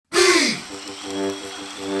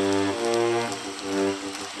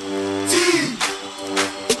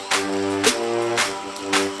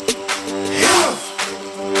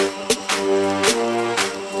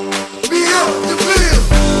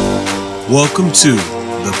Welcome to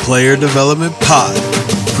the Player Development Pod,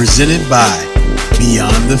 presented by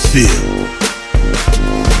Beyond the Field.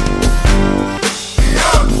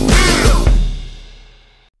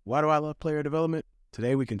 Why do I love player development?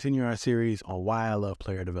 Today we continue our series on why I love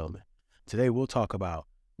player development. Today we'll talk about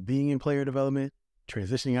being in player development,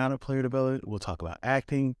 transitioning out of player development. We'll talk about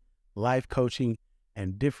acting, life coaching,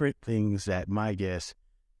 and different things that my guests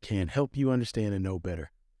can help you understand and know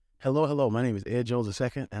better. Hello. My name is Ed Jones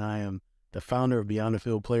II, and I am the founder of Beyond the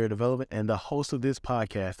Field Player Development and the host of this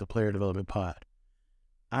podcast, the Player Development Pod.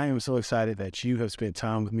 I am so excited that you have spent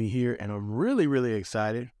time with me here, and I'm really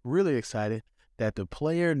excited that the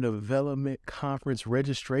Player Development Conference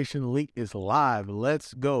registration link is live.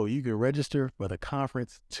 Let's go. You can register for the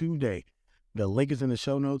conference today. The link is in the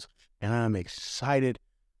show notes, and I'm excited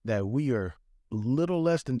that we are a little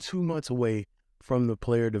less than 2 months away from the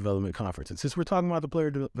Player Development Conference. And since we're talking about the Player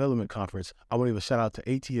Development Conference, I want to give a shout out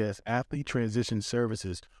to ATS, Athlete Transition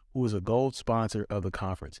Services, who is a gold sponsor of the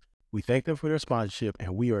conference. We thank them for their sponsorship,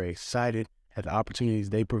 and we are excited at the opportunities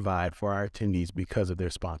they provide for our attendees because of their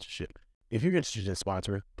sponsorship. If you're interested in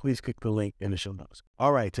sponsoring, please click the link in the show notes.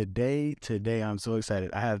 All right, today I'm so excited.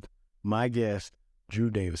 I have my guest, Drew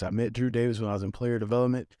Davis. I met Drew Davis when I was in player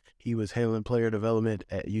development. He was handling player development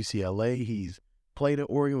at UCLA. He's played at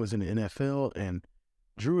Oregon, was in the NFL, and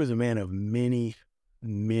Drew is a man of many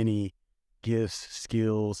gifts,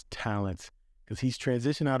 skills, talents, because he's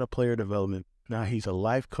transitioned out of player development. Now he's a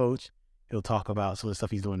life coach. He'll talk about some of the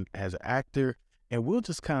stuff he's doing as an actor, and we'll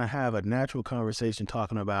just kind of have a natural conversation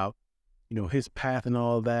talking about, you know, his path and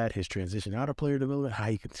all of that, his transition out of player development, how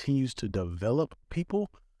he continues to develop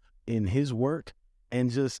people in his work,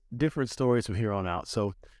 and just different stories from here on out.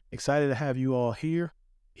 So excited to have you all here.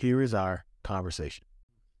 Here is our conversation.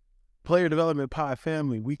 Player Development Pod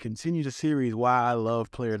family, we continue the series Why I Love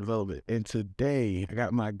Player Development. And today I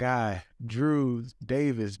got my guy, Drew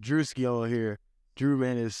Davis, Drewski on here. Drew,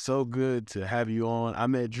 man, it's so good to have you on. I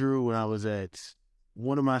met Drew when I was at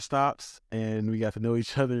one of my stops, and we got to know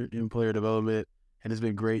each other in player development, and it's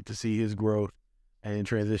been great to see his growth and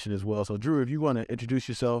transition as well. So Drew, if you want to introduce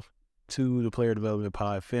yourself to the Player Development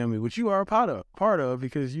Pod family, which you are a part of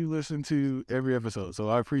because you listen to every episode. So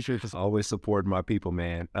I appreciate this. Always support my people,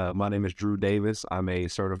 man. My name is Drew Davis. I'm a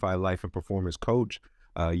certified life and performance coach.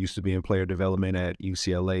 Used to be in player development at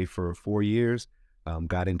UCLA for 4 years.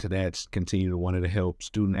 Got into that, continued to wanted to help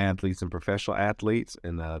student athletes and professional athletes,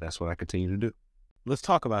 and that's what I continue to do. Let's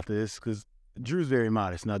talk about this because Drew's very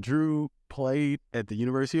modest. Now, Drew played at the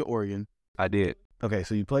University of Oregon. I did. Okay,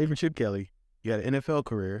 so you played for Chip Kelly. You had an NFL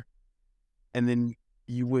career. And then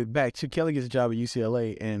you went back. Chip Kelly gets a job at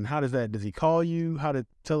UCLA. And how does he call you? How to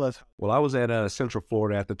tell us? Well, I was at Central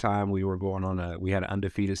Florida at the time. We were going on we had an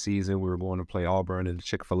undefeated season. We were going to play Auburn in the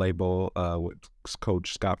Chick-fil-A Bowl with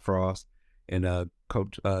Coach Scott Frost. And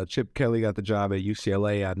Coach Chip Kelly got the job at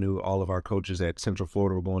UCLA. I knew all of our coaches at Central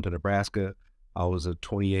Florida were going to Nebraska. I was a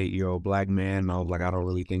 28-year-old black man. And I was like, I don't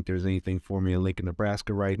really think there's anything for me in Lincoln,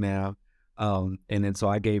 Nebraska right now. And then so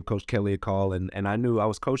I gave Coach Kelly a call, and I knew I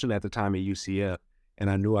was coaching at the time at UCF, and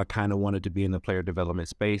I knew I kind of wanted to be in the player development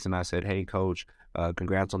space. And I said, hey, Coach,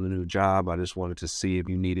 congrats on the new job. I just wanted to see if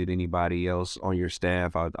you needed anybody else on your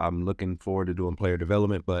staff. I'm looking forward to doing player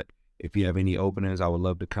development, but if you have any openings, I would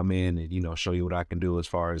love to come in and, you know, show you what I can do as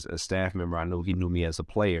far as a staff member. I know he knew me as a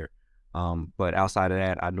player. But outside of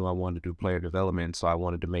that, I knew I wanted to do player development, so I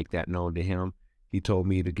wanted to make that known to him. He told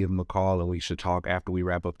me to give him a call and we should talk after we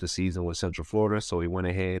wrap up the season with Central Florida. So he went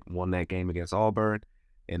ahead, won that game against Auburn.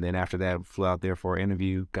 And then after that, flew out there for an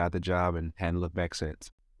interview, got the job, and hadn't looked back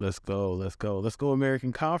since. Let's go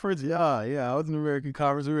American Conference. Yeah, I was in the American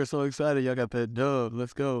Conference. We were so excited. Y'all got that dub.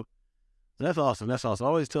 Let's go. That's awesome. I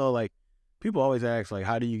always tell, people always ask,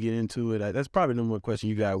 how do you get into it? That's probably the number one question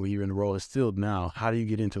you got when you're in the role. It's still now, how do you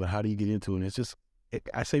get into it? And it's just,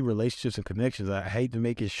 I say relationships and connections. I hate to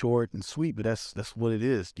make it short and sweet, but that's what it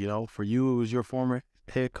is. You know, for you, it was your former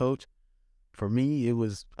head coach. For me, it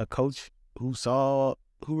was a coach who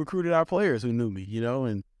recruited our players who knew me, you know,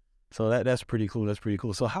 and so that's pretty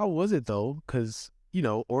cool. So how was it though? Because, you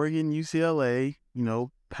know, Oregon, UCLA, you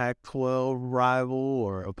know, Pac-12 rival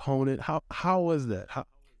or opponent. How was that?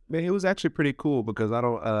 Man, it was actually pretty cool because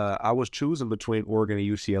I was choosing between Oregon and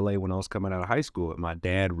UCLA when I was coming out of high school. My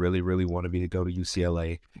dad really wanted me to go to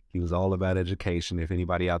UCLA. He was all about education. If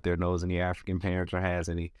anybody out there knows any African parents or has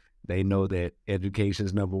any, they know that education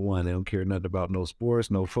is number one. They don't care nothing about no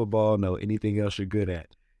sports, no football, no anything else you're good at.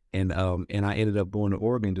 And I ended up going to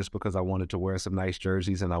Oregon just because I wanted to wear some nice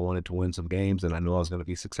jerseys and I wanted to win some games and I knew I was going to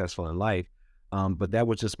be successful in life. But that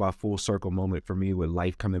was just my full circle moment for me with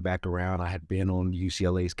life coming back around. I had been on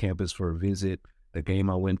UCLA's campus for a visit The game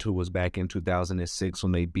I went to was back in 2006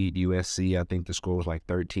 when they beat USC. I think the score was like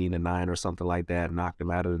 13-9 or something like that, knocked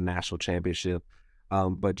them out of the national championship.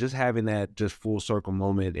 But just having that just full circle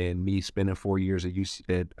moment and me spending 4 years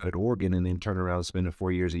at Oregon and then turning around and spending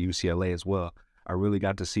 4 years at UCLA as well, I really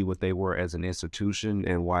got to see what they were as an institution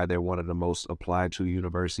and why they're one of the most applied to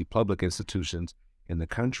university public institutions in the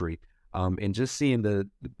country. And just seeing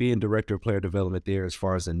being director of player development there as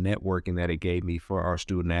far as the networking that it gave me for our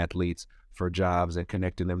student athletes, for jobs and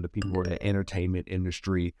connecting them to people who are in the entertainment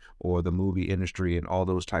industry or the movie industry and all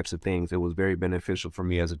those types of things. It was very beneficial for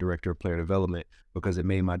me as a director of player development because it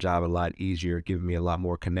made my job a lot easier, giving me a lot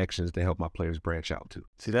more connections to help my players branch out to.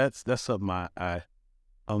 See, that's something I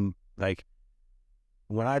like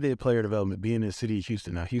when I did player development, being in the city of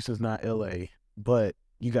Houston. Now, Houston's not LA, but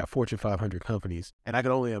you got Fortune 500 companies. And I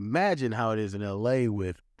can only imagine how it is in LA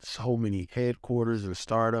with so many headquarters and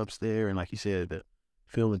startups there. And like you said, the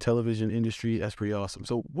film and television industry, that's pretty awesome.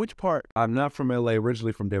 So which part? I'm not from LA,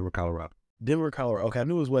 originally from Denver, Colorado. Denver, Colorado. Okay, I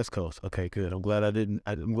knew it was West Coast. Okay, good. I'm glad I didn't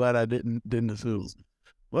assume.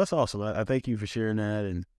 Well, that's awesome. I thank you for sharing that.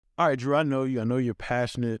 And all right, Drew, I know you. I know you're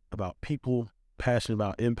passionate about people, passionate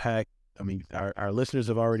about impact. I mean, our listeners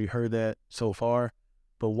have already heard that so far.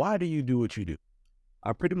 But why do you do what you do?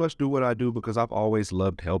 I pretty much do what I do because I've always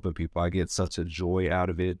loved helping people. I get such a joy out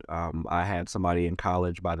of it. I had somebody in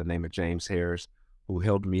college by the name of James Harris who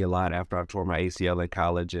helped me a lot after I tore my ACL in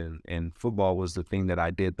college, and football was the thing that I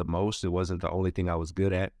did the most. It wasn't the only thing I was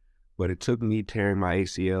good at, but it took me tearing my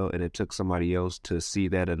ACL and it took somebody else to see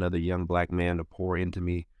that, another young black man, to pour into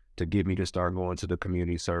me, to get me to start going to the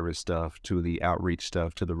community service stuff, to the outreach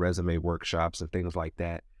stuff, to the resume workshops and things like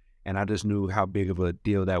that. And I just knew how big of a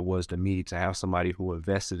deal that was to me to have somebody who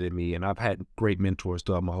invested in me. And I've had great mentors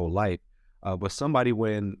throughout my whole life. But somebody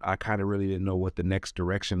when I kind of really didn't know what the next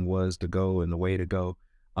direction was to go and the way to go.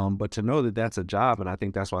 But to know that that's a job, and I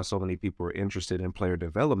think that's why so many people are interested in player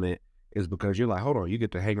development, is because you're like, hold on, you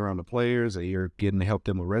get to hang around the players and you're getting to help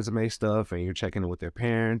them with resume stuff and you're checking in with their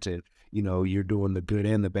parents and, you know, you're doing the good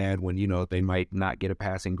and the bad when, you know, they might not get a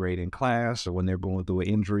passing grade in class or when they're going through an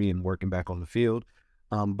injury and working back on the field.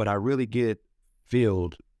 But I really get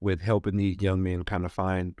filled with helping these young men kind of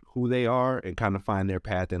find who they are and kind of find their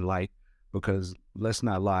path in life. Because let's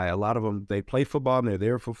not lie, a lot of them, they play football and they're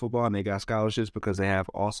there for football and they got scholarships because they have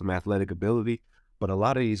awesome athletic ability. But a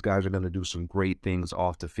lot of these guys are going to do some great things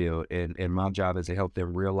off the field. And my job is to help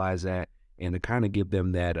them realize that and to kind of give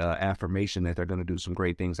them that affirmation that they're going to do some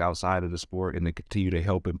great things outside of the sport and to continue to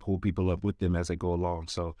help and pull people up with them as they go along.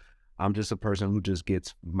 So I'm just a person who just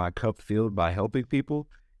gets my cup filled by helping people.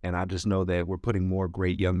 And I just know that we're putting more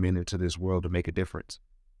great young men into this world to make a difference.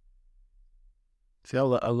 See, I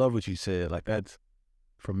love what you said. Like that's,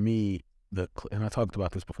 for me, and I talked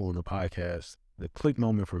about this before in the podcast, the click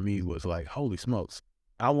moment for me was like, holy smokes.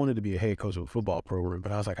 I wanted to be a head coach of a football program,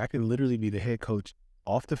 but I was like, I can literally be the head coach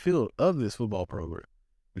off the field of this football program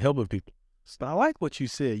and helping people. So I like what you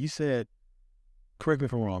said. You said, correct me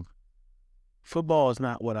if I'm wrong, football is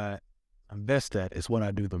not what I'm best at, it's what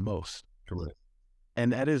I do the most. Correct.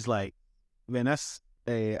 And that is like, man, that's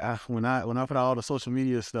when I put out all the social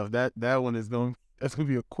media stuff, that's gonna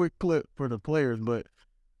be a quick clip for the players. But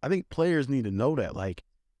I think players need to know that, like,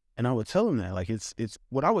 and I would tell them that, like, it's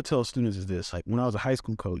what I would tell students is this, like, when I was a high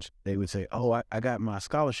school coach, they would say, oh, I got my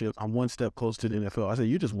scholarship, I'm one step close to the NFL. I said,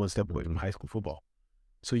 you're just one step away from high school football.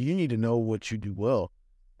 So you need to know what you do well.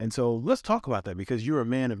 And so let's talk about that, because you're a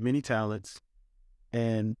man of many talents,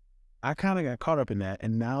 and I kind of got caught up in that.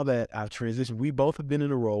 And now that I've transitioned, we both have been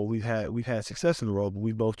in a role, we've had success in the role, but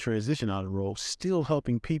we both transitioned out of the role, still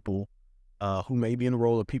helping people who may be in the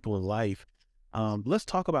role of people in life. Let's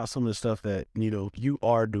talk about some of the stuff that, you know, you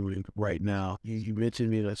are doing right now. You mentioned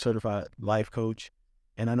being a certified life coach,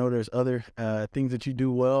 and I know there's other things that you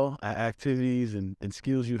do well, activities and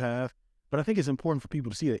skills you have. But I think it's important for people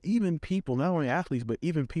to see that even people, not only athletes, but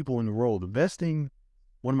even people in the role. The best thing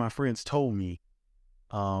one of my friends told me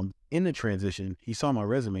in the transition, he saw my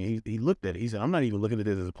resume, he looked at it, he said, I'm not even looking at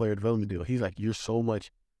this as a player development deal. He's like, you're so much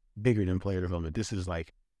bigger than player development. This is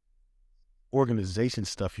like organization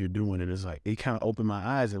stuff you're doing. And it's like, it kind of opened my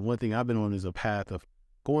eyes. And one thing I've been on is a path of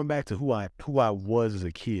going back to who I was as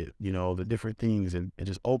a kid, you know, the different things and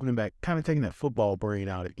just opening back, kind of taking that football brain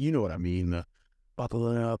out. You know what I mean? The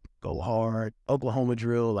buckling up, go hard, Oklahoma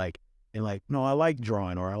drill, no, I like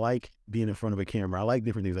drawing, or I like being in front of a camera. I like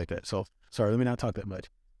different things like that. So sorry, let me not talk that much,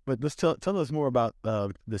 but let's tell us more about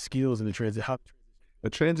the skills and the transition. The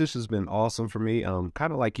transition's been awesome for me.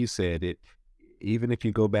 Kind of like you said, even if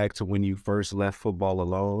you go back to when you first left football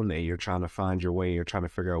alone and you're trying to find your way, you're trying to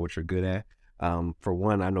figure out what you're good at, For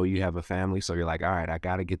one, I know you have a family, so you're like, all right, I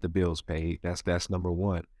got to get the bills paid. That's number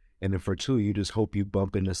one. And then for two, you just hope you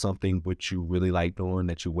bump into something which you really like doing,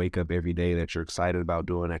 that you wake up every day, that you're excited about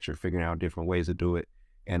doing, that you're figuring out different ways to do it.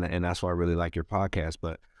 And that's why I really like your podcast.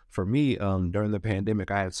 But for me, during the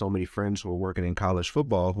pandemic, I had so many friends who were working in college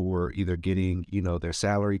football who were either getting, their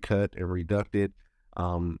salary cut and reducted.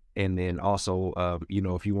 And then also,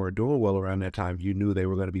 if you weren't doing well around that time, you knew they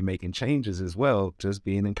were going to be making changes as well. Just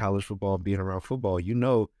being in college football, being around football,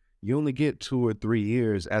 you only get 2 or 3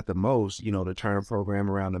 years at the most, to turn a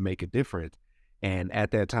program around to make a difference. And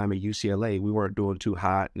at that time at UCLA, we weren't doing too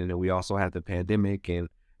hot. And then we also had the pandemic, and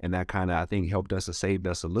that kind of, I think, helped us or saved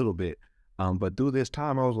us a little bit. But through this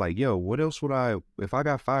time, I was like, yo, what else would if I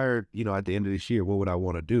got fired, at the end of this year, what would I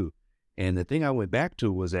want to do? And the thing I went back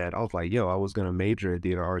to was that I was like, yo, I was going to major in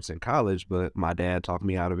theater arts in college, but my dad talked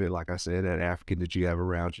me out of it. Like I said, that African that you have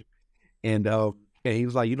around you. And he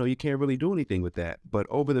was like, you can't really do anything with that. But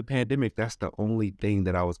over the pandemic, that's the only thing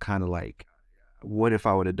that I was kind of like, what if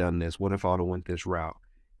I would have done this? What if I would have went this route?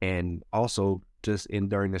 And also just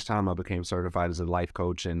during this time, I became certified as a life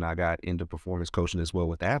coach, and I got into performance coaching as well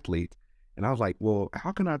with athletes. And I was like, well,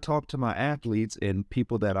 how can I talk to my athletes and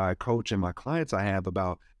people that I coach and my clients I have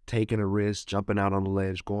about taking a risk, jumping out on the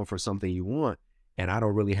ledge, going for something you want? And I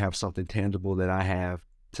don't really have something tangible that I have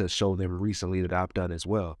to show them recently that I've done as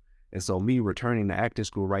well. And so me returning to acting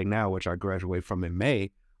school right now, which I graduate from in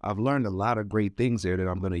May, I've learned a lot of great things there that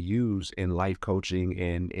I'm going to use in life coaching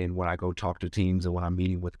and when I go talk to teams and when I'm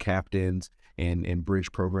meeting with captains and bridge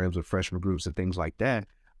programs with freshman groups and things like that.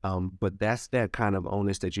 But that's that kind of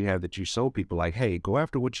onus that you have, that you show people like, hey, go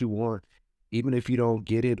after what you want. Even if you don't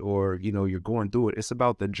get it or, you're going through it, it's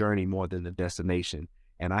about the journey more than the destination.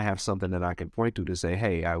 And I have something that I can point to say,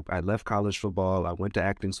 hey, I left college football. I went to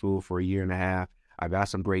acting school for 1.5 years. I got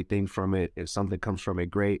some great things from it. If something comes from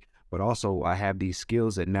it, great. But also I have these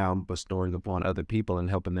skills that now I'm bestowing upon other people and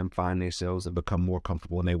helping them find themselves and become more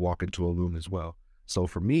comfortable when they walk into a room as well. So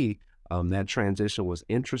for me, that transition was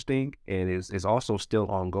interesting and is also still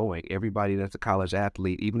ongoing. Everybody that's a college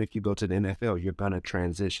athlete, even if you go to the NFL, you're going to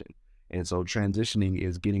transition. And so transitioning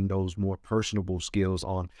is getting those more personable skills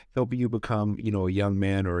on helping you become, a young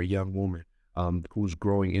man or a young woman who's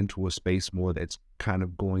growing into a space more that's kind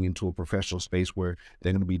of going into a professional space where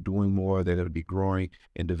they're going to be doing more, they're going to be growing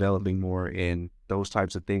and developing more. And those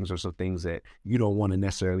types of things are some things that you don't want to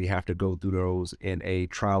necessarily have to go through those in a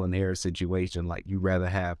trial and error situation. Like, you rather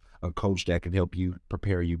have a coach that can help you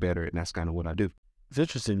prepare you better. And that's kind of what I do. It's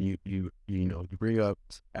interesting you bring up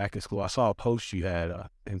acting school. I saw a post you had,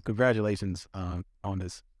 and congratulations on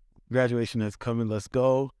this. Graduation is coming, let's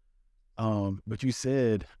go. But you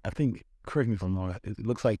said, I think, correct me if I'm wrong, it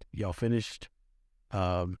looks like y'all finished,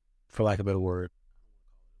 for lack of a better word.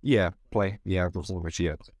 Yeah, play. Yeah, performance,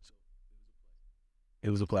 yeah. It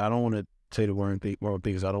was a play. I don't want to say the wrong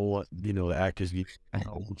things. I don't want, the actors.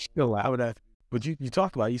 I would have, but you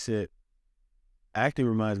talked about, you said, acting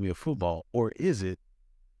reminds me of football, or is it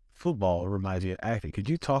football reminds me of acting? Could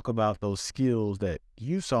you talk about those skills that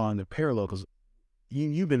you saw in the parallel? Because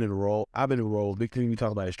you've been in a role, I've been in a role. Big thing you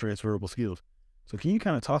talk about is transferable skills. So can you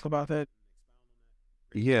kind of talk about that?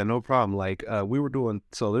 Yeah, no problem. Like we were doing,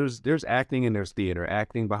 so there's acting and there's theater.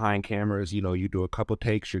 Acting behind cameras, you do a couple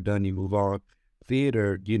takes, you're done, you move on.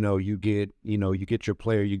 Theater, you get your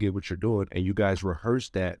player, you get what you're doing, and you guys rehearse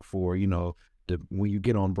that for, when you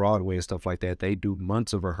get on Broadway and stuff like that, they do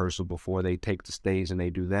months of rehearsal before they take the stage and they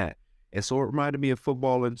do that. And so it reminded me of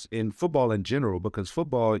football in football in general, because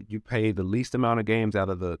football, you pay the least amount of games out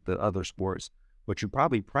of the other sports, but you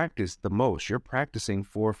probably practice the most. You're practicing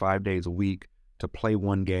 4 or 5 days a week to play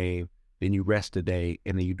one game, then you rest a day,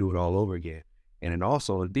 and then you do it all over again. And then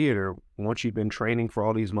also in theater, once you've been training for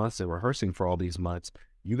all these months and rehearsing for all these months,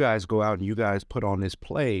 you guys go out and you guys put on this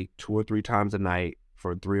play 2 or 3 times a night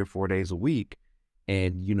for 3 or 4 days a week.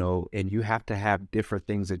 And, and you have to have different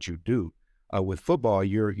things that you do. With football,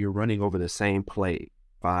 you're running over the same play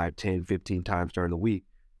 5, 10, 15 times during the week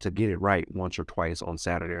to get it right once or twice on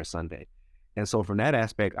Saturday or Sunday. And so from that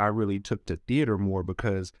aspect, I really took to theater more,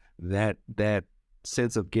 because that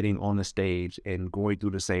sense of getting on the stage and going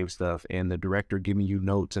through the same stuff, and the director giving you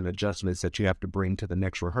notes and adjustments that you have to bring to the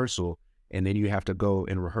next rehearsal. And then you have to go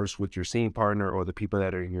and rehearse with your scene partner or the people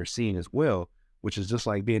that are in your scene as well, which is just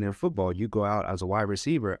like being in football. You go out as a wide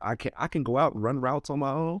receiver. I can go out and run routes on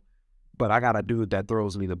my own, but I got a dude that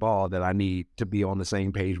throws me the ball that I need to be on the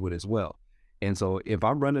same page with as well. And so if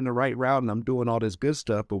I'm running the right route and I'm doing all this good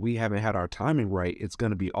stuff, but we haven't had our timing right, it's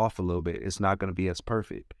going to be off a little bit. It's not going to be as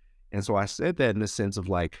perfect. And so I said that in the sense of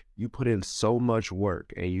like, you put in so much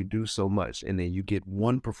work and you do so much, and then you get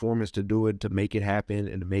one performance to do it, to make it happen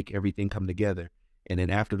and to make everything come together. And then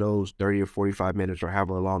after those 30 or 45 minutes or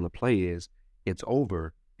however long the play is, it's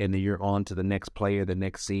over. And then you're on to the next player, the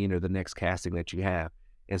next scene, or the next casting that you have.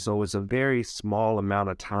 And so it's a very small amount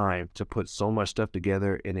of time to put so much stuff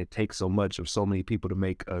together, and it takes so much of so many people to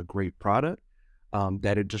make a great product.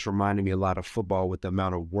 That it just reminded me a lot of football, with the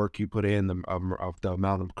amount of work you put in, of the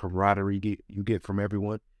amount of camaraderie you get from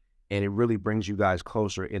everyone. And it really brings you guys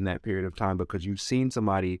closer in that period of time, because you've seen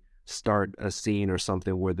somebody start a scene or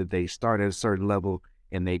something where they start at a certain level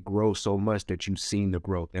and they grow so much that you've seen the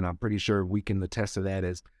growth. And I'm pretty sure we can attest to that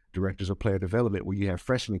as directors of player development, where you have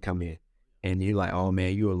freshmen come in and you're like, oh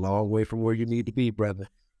man, you're a long way from where you need to be, brother.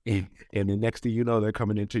 And the next thing you know, they're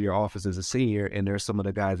coming into your office as a senior, and there's some of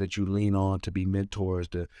the guys that you lean on to be mentors,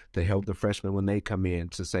 to help the freshmen when they come in,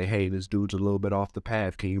 to say, hey, this dude's a little bit off the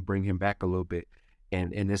path. Can you bring him back a little bit?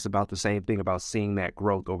 And it's about the same thing, about seeing that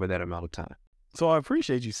growth over that amount of time. So I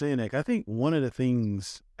appreciate you saying that. I think one of the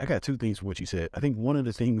things, I got two things from what you said. I think one of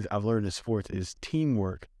the things I've learned in sports is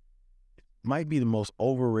teamwork might be the most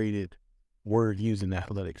overrated word used in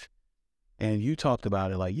athletics. And you talked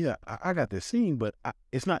about it like, yeah, I got this scene, but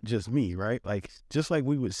it's not just me, right? Like, just like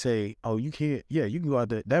we would say, oh, you can't, yeah, you can go out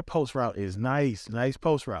there. That post route is nice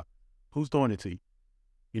post route. Who's throwing it to you?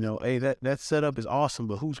 You know, hey, that setup is awesome,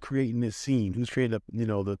 but who's creating this scene? Who's creating,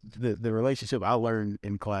 the relationship I learned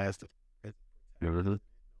in class?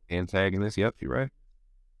 Antagonist, yep, you're right.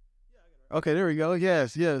 Okay, there we go.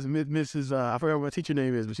 Yes, Mrs. I forgot what my teacher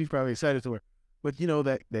name is, but she's probably excited to her. But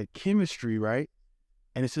that chemistry, right?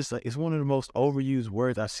 And it's just like, it's one of the most overused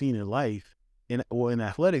words I've seen in life, in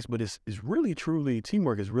athletics, but it's really, truly,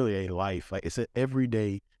 teamwork is really a life. Like, it's an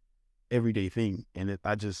everyday thing. And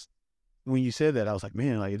when you said that, I was like,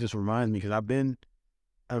 man, like, it just reminds me, because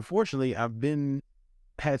unfortunately,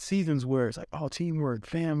 had seasons where it's like, oh, teamwork,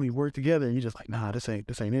 family, work together. And you're just like, nah, this ain't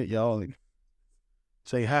it, y'all. Like,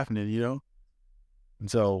 this ain't happening,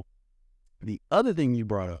 And so the other thing you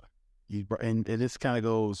brought up, and this kind of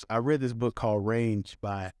goes, I read this book called Range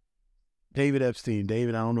by David Epstein.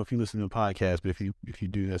 David, I don't know if you listen to the podcast, but if you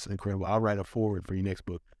do, that's incredible. I'll write a forward for your next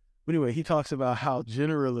book. But anyway, he talks about how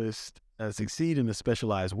generalists succeed in a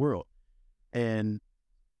specialized world. And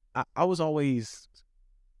I was always,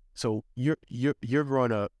 so you're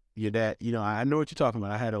growing up, your dad, I know what you're talking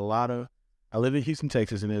about. I live in Houston,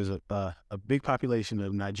 Texas, and there's a big population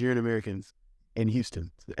of Nigerian Americans in Houston,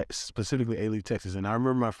 specifically Alief, Texas. And I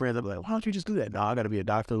remember my friends, I'd be like, why don't you just do that? No, I got to be a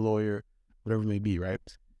doctor, lawyer, whatever it may be, right?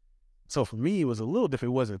 So for me, it was a little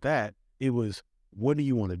different. It wasn't that. It was, what do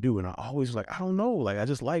you want to do? And I always was like, I don't know. Like, I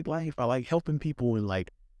just like life. I like helping people and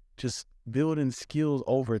like just building skills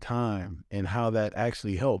over time and how that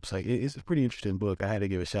actually helps. Like, it's a pretty interesting book. I had to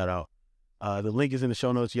give a shout out. The link is in the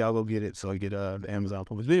show notes. Y'all go get it. So I get the Amazon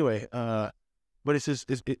publish. But anyway, but it's just,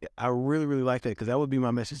 I really, really like that, because that would be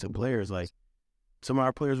my message to players. Like, some of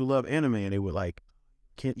our players would love anime, and they would like,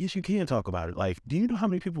 yes, you can talk about it. Like, do you know how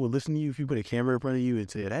many people would listen to you if you put a camera in front of you and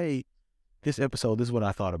said, hey, this episode, this is what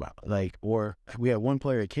I thought about? Like, or we had one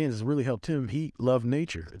player at Kansas, really helped him. He loved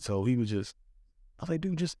nature. And so he was I was like,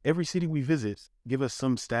 dude, just every city we visit, give us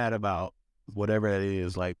some stat about whatever that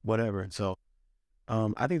is, like whatever. And so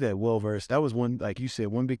I think that well-versed, that was one, like you said,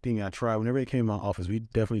 one big thing I tried. Whenever it came to my office, we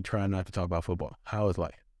definitely try not to talk about football. How is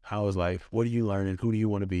life? How is life? What are you learning? Who do you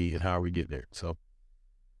want to be? And how are we getting there? So,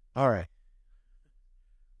 all right.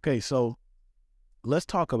 Okay, so let's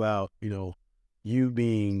talk about, you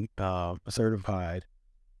being a certified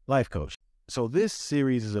life coach. So this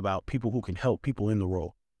series is about people who can help people in the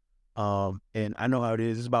role. And I know how it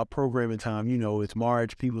is. It's about programming time. It's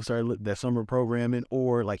March. People start that summer programming,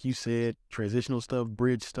 or like you said, transitional stuff,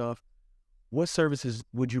 bridge stuff. What services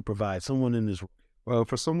would you provide someone in this role? Well,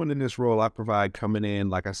 for someone in this role, I provide coming in,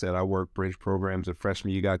 like I said, I work bridge programs of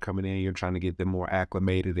freshmen you got coming in. You're trying to get them more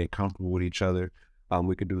acclimated and comfortable with each other.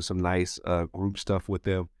 We could do some nice group stuff with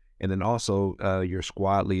them. And then also your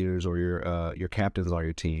squad leaders or your captains on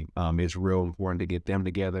your team. It's real important to get them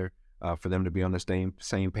together, for them to be on the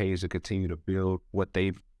same page to continue to build what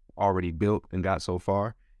they've already built and got so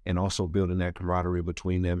far, and also building that camaraderie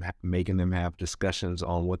between them, making them have discussions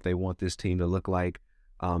on what they want this team to look like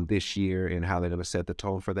this year and how they're going to set the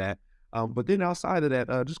tone for that. But then outside of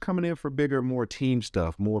that, just coming in for bigger, more team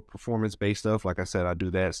stuff, more performance-based stuff. Like I said, I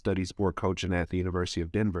do that, study sport coaching at the University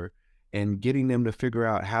of Denver, and getting them to figure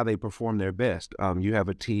out how they perform their best. You have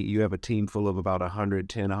a team full of about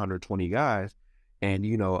 110, 120 guys, and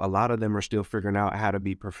a lot of them are still figuring out how to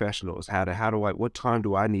be professionals. What time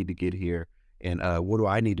do I need to get here, And what do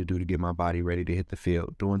I need to do to get my body ready to hit the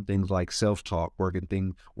field? Doing things like self-talk,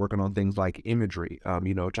 working on things like imagery,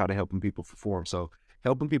 try to helping people perform. So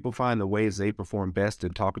helping people find the ways they perform best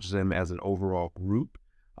and talking to them as an overall group.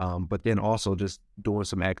 But then also just doing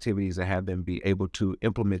some activities that have them be able to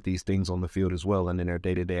implement these things on the field as well, and in their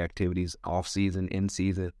day-to-day activities, off season, in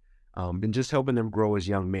season, and just helping them grow as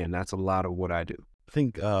young men. That's a lot of what I do. I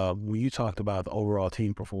think when you talked about the overall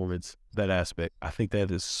team performance, that aspect, I think that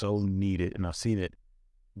is so needed, and I've seen it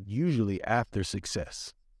usually after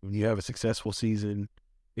success. When you have a successful season,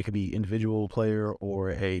 it could be individual player or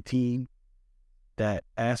a team. That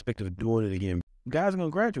aspect of doing it again, guys are gonna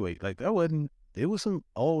graduate. Like that wasn't. It was some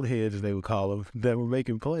old heads, as they would call them, that were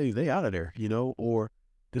making plays. They out of there, or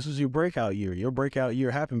this was your breakout year. Your breakout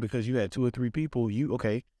year happened because you had 2 or 3 people. You're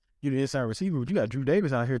the inside receiver, but you got Drew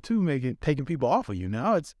Davis out here too, taking people off of you.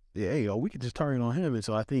 Now it's, we could just target on him. And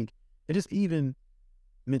so I think it just even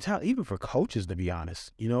mentality, even for coaches, to be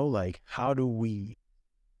honest, like how do we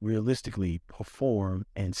realistically perform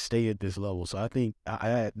and stay at this level? So I think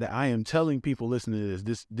I am telling people listening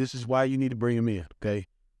to this is why you need to bring him in, okay?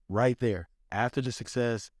 Right there. After the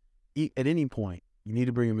success, at any point, you need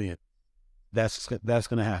to bring them in. That's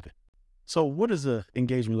going to happen. So what does the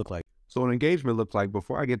engagement look like? So an engagement looks like,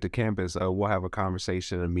 before I get to campus, we'll have a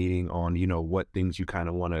conversation, a meeting on, what things you kind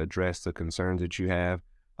of want to address, the concerns that you have.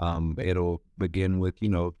 It'll begin with,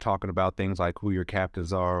 talking about things like who your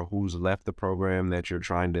captains are, who's left the program that you're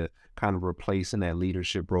trying to kind of replace in that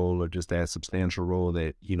leadership role or just that substantial role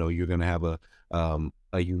that, you're going to have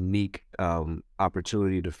a unique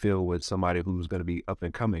opportunity to fill with somebody who's going to be up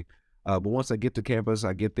and coming. But once I get to campus,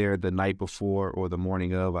 I get there the night before or the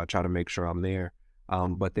morning of, I try to make sure I'm there.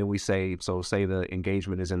 But then say the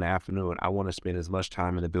engagement is in the afternoon, I want to spend as much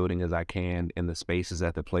time in the building as I can in the spaces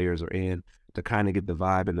that the players are in to kind of get the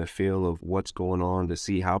vibe and the feel of what's going on, to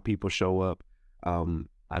see how people show up.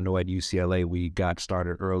 I know at UCLA, we got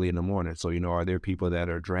started early in the morning. So, are there people that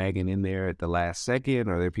are dragging in there at the last second?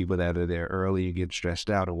 Are there people that are there early and get stressed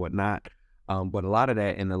out and whatnot? But a lot of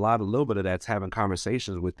that, and a little bit of that's having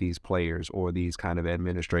conversations with these players or these kind of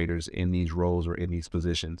administrators in these roles or in these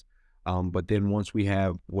positions. But then once we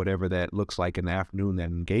have whatever that looks like in the afternoon, that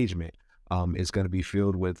engagement, it's going to be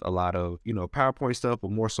filled with a lot of, PowerPoint stuff,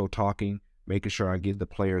 but more so talking, making sure I get the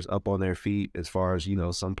players up on their feet as far as,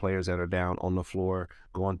 some players that are down on the floor,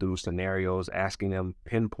 going through scenarios, asking them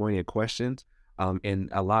pinpointed questions, and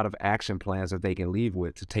a lot of action plans that they can leave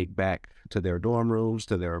with to take back to their dorm rooms,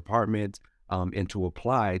 to their apartments, and to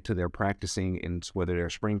apply to their practicing, in whether they're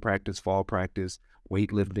spring practice, fall practice,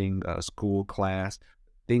 weightlifting, school class,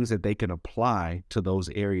 things that they can apply to those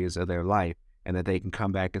areas of their life, and that they can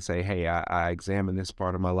come back and say, hey, I examined this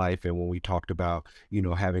part of my life, and when we talked about,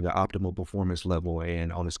 having an optimal performance level,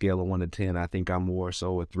 and on a scale of 1 to 10, I think I'm more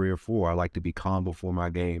so a 3 or 4. I like to be calm before my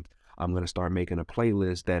game. I'm going to start making a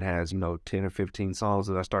playlist that has, 10 or 15 songs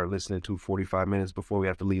that I start listening to 45 minutes before we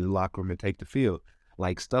have to leave the locker room and take the field.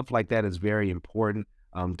 Like, stuff like that is very important,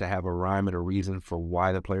 to have a rhyme and a reason for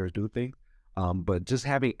why the players do things. But just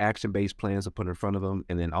having action-based plans to put in front of them,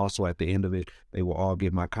 and then also at the end of it, they will all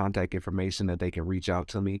get my contact information that they can reach out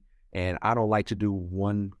to me. And I don't like to do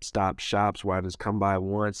one-stop shops where I just come by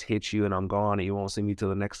once, hit you, and I'm gone, and you won't see me till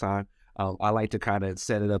the next time. I like to kind of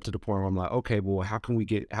set it up to the point where I'm like, okay, well, how can we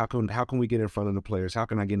get in front of the players? How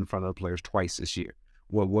can I get in front of the players twice this year?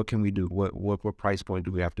 What can we do? What price point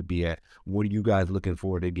do we have to be at? What are you guys looking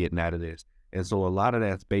forward to getting out of this? And so a lot of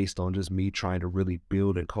that's based on just me trying to really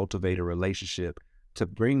build and cultivate a relationship to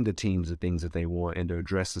bring the teams the things that they want and to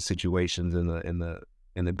address the situations and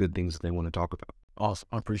the good things that they want to talk about. Awesome.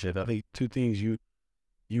 I appreciate that. I think 2 things you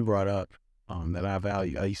brought up that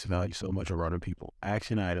I used to value so much around people: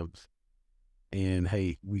 action items, and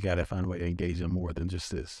hey, we got to find a way to engage them more than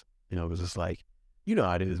just this. Because it's like,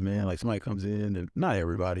 how it is, man. Like, somebody comes in, and not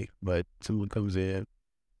everybody, but someone comes in,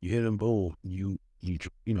 you hit them, boom,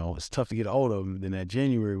 it's tough to get a hold of them. Then that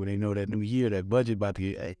January, when they know that new year, that budget about to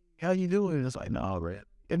get, hey, how you doing? It's like, no, man,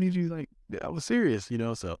 I need you. Like, I was serious,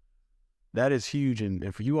 so that is huge.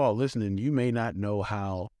 And for you all listening, you may not know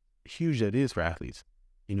how huge that is for athletes.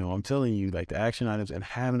 I'm telling you, like, the action items and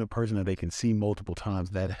having a person that they can see multiple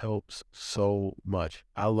times, that helps so much.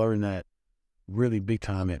 I learned that really big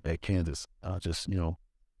time at Kansas.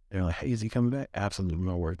 They're like, hey, is he coming back? Absolutely, we're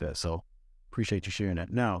going to work that. So appreciate you sharing that.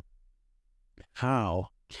 Now, how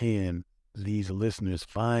can these listeners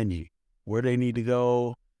find you? Where they need to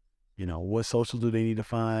go? What social do they need to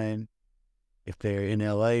find? If they're in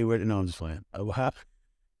LA, no, I'm just playing.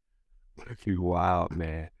 You wild,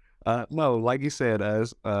 man. No, like you said,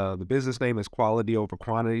 as the business name is quality over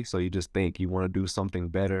quantity. So you just think you want to do something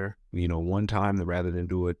better, one time rather than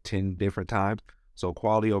do it 10 different times. So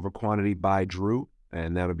quality over quantity by Drew,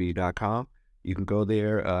 and that'll be .com. You can go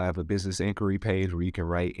there. I have a business inquiry page where you can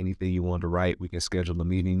write anything you want to write. We can schedule a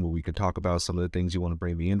meeting where we can talk about some of the things you want to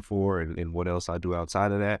bring me in for and what else I do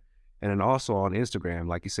outside of that. And then also on Instagram,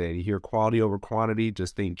 like you said, you hear quality over quantity,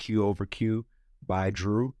 just think Q over Q by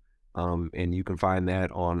Drew. And you can find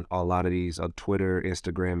that on a lot of these on Twitter,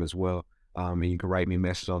 Instagram as well. And you can write me a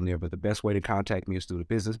message on there. But the best way to contact me is through the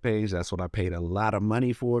business page. That's what I paid a lot of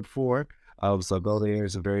money for it for. So go there.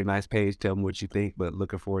 It's a very nice page. Tell me what you think. But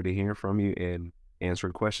looking forward to hearing from you and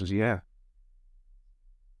answering questions you have.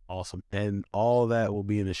 Awesome. And all that will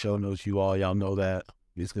be in the show notes. Y'all know that.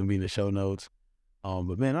 It's gonna be in the show notes.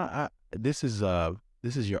 But man, this is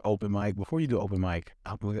your open mic. Before you do open mic,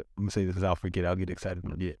 I'm gonna say this because I'll forget. I'll get excited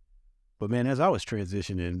and forget. But man, as I was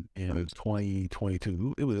transitioning in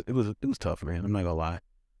 2022, it was tough, man. I'm not gonna lie.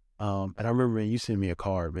 And I remember, man, you sent me a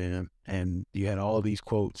card, man, and you had all these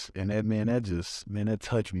quotes, and that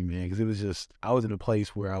touched me, man, because it was just, I was in a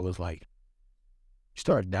place where I was like, you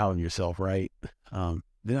start doubting yourself, right?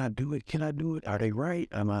 Did I do it? Can I do it? Are they right?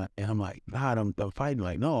 And I'm like, God, I'm fighting.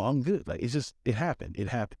 Like, no, I'm good. Like, it happened. It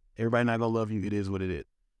happened. Everybody not gonna love you. It is what it is.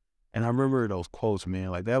 And I remember those quotes,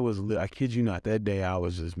 man. Like, that was, I kid you not, that day I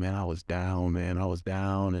was just, man, I was down, man. I was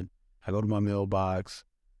down, and I go to my mailbox.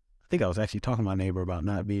 I think I was actually talking to my neighbor about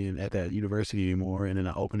not being at that university anymore. And then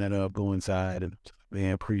I opened that up, go inside, and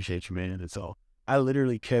man, appreciate you, man. And so I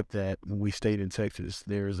literally kept that when we stayed in Texas.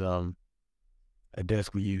 There's a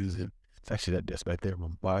desk we use, and it's actually that desk back there, my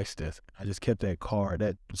wife's desk. I just kept that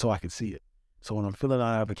card so I could see it. So when I'm filling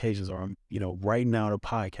out applications or I'm, writing out a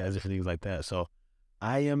podcast, different things like that. So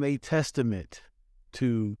I am a testament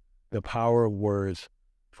to the power of words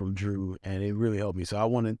from Drew, and it really helped me. So I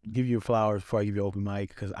want to give you flowers before I give you open mic,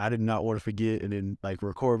 because I did not want to forget and then like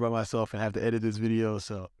record by myself and have to edit this video.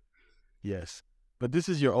 So yes, but this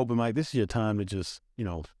is your open mic. This is your time to just,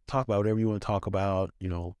 talk about whatever you want to talk about,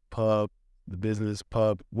 pub, the business,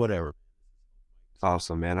 pub, whatever.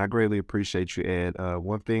 Awesome, man. I greatly appreciate you, Ed.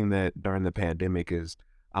 One thing that during the pandemic is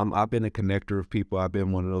I've been a connector of people. I've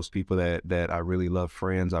been one of those people that I really love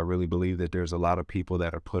friends. I really believe that there's a lot of people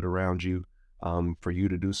that are put around you for you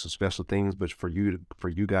to do some special things, but for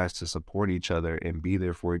you guys to support each other and be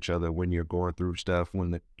there for each other when you're going through stuff,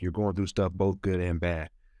 you're going through stuff, both good and bad.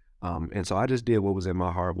 And so I just did what was in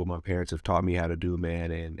my heart, what my parents have taught me how to do,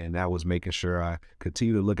 man. And that was making sure I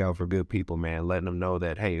continue to look out for good people, man, letting them know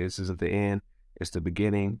that, hey, this isn't the end. It's the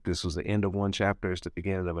beginning. This was the end of one chapter. It's the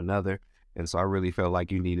beginning of another. And so I really felt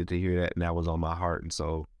like you needed to hear that, and that was on my heart. And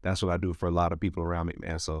so that's what I do for a lot of people around me,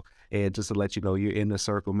 man. So, Ed, just to let you know, you're in the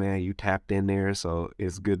circle, man. You tapped in there, so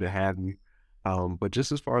it's good to have you. But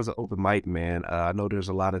just as far as the open mic, man, I know there's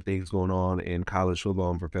a lot of things going on in college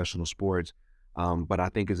football and professional sports, but I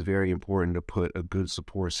think it's very important to put a good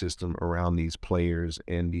support system around these players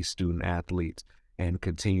and these student athletes and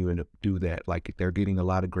continuing to do that. Like, they're getting a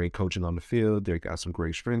lot of great coaching on the field. They got some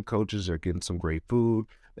great strength coaches. They're getting some great food.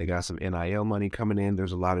 They got some NIL money coming in.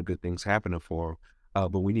 There's a lot of good things happening for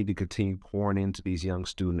them. But we need to continue pouring into these young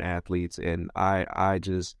student athletes. And I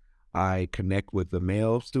connect with the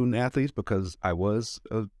male student athletes because I was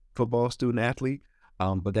a football student athlete.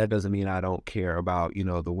 But that doesn't mean I don't care about,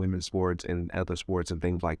 the women's sports and other sports and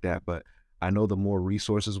things like that. But I know the more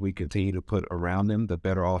resources we continue to put around them, the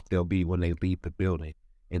better off they'll be when they leave the building.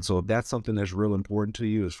 And so if that's something that's real important to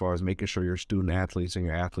you, as far as making sure your student athletes and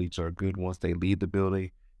your athletes are good once they leave the building,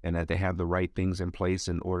 and that they have the right things in place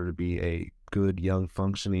in order to be a good, young,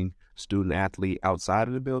 functioning student athlete outside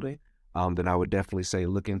of the building, then I would definitely say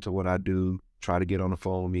look into what I do, try to get on the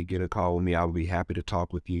phone with me, get a call with me. I would be happy to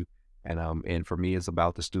talk with you. And for me, it's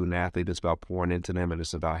about the student athlete. It's about pouring into them, and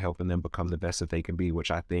it's about helping them become the best that they can be, which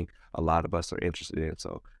I think a lot of us are interested in.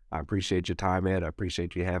 So I appreciate your time, Ed. I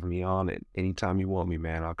appreciate you having me on. And anytime you want me,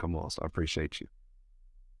 man, I'll come on. So I appreciate you.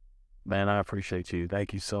 Man, I appreciate you.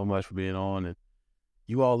 Thank you so much for being on. And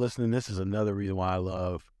you all listening, this is another reason why I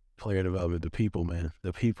love player development. The people, man,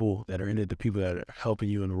 the people that are in it, the people that are helping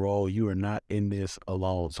you in the role. You are not in this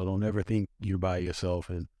alone. So don't ever think you're by yourself.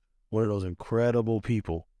 And one of those incredible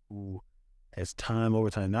people who has time over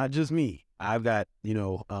time, not just me. I've got,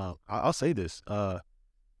 I'll say this.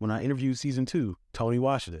 When I interviewed season 2, Tony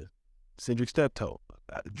Washington, Cedric Steptoe,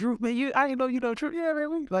 Drew, man, I didn't know, Drew. Yeah,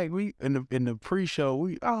 man, we in the pre-show,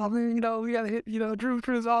 we gotta hit,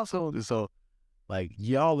 Drew's awesome. So, like,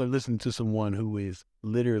 y'all are listening to someone who is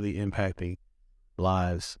literally impacting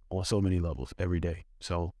lives on so many levels every day.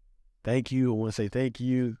 So, thank you. I want to say thank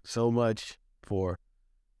you so much for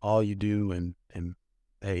all you do, and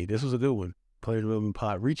hey, this was a good one. Player Development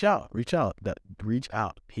Pod. Reach out. Reach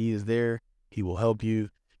out. He is there. He will help you.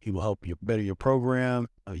 He will help you better your program.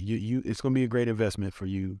 It's going to be a great investment for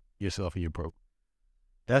you, yourself, and your program.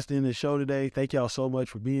 That's the end of the show today. Thank y'all so much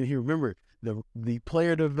for being here. Remember, the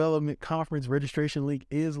Player Development Conference registration link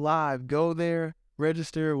is live. Go there,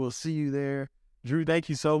 register. We'll see you there. Drew, thank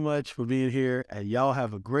you so much for being here. And y'all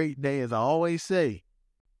have a great day. As I always say,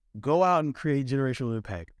 go out and create generational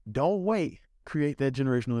impact. Don't wait. Create that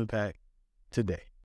generational impact today.